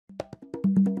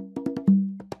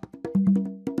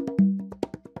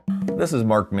This is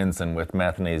Mark Minson with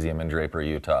Mathnasium in Draper,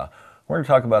 Utah. We're going to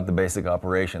talk about the basic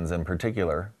operations, in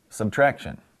particular,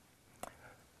 subtraction.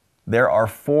 There are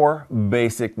four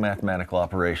basic mathematical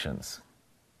operations: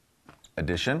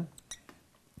 addition,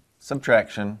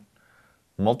 subtraction,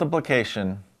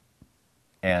 multiplication,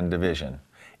 and division.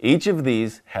 Each of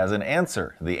these has an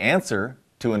answer. The answer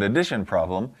to an addition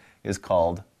problem is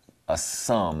called a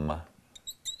sum.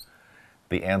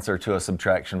 The answer to a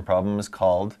subtraction problem is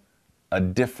called a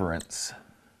difference.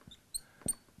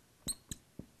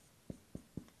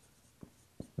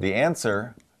 The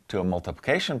answer to a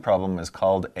multiplication problem is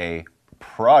called a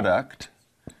product,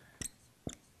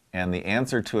 and the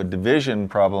answer to a division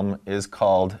problem is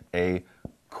called a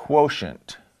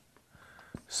quotient.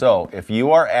 So, if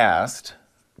you are asked,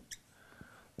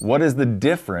 what is the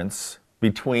difference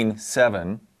between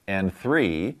 7 and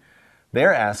 3,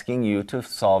 they're asking you to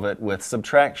solve it with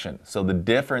subtraction. So the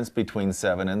difference between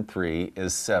 7 and 3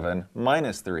 is 7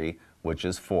 minus 3, which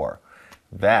is 4.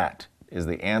 That is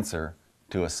the answer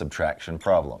to a subtraction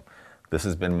problem. This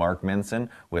has been Mark Minson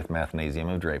with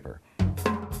Mathnasium of Draper.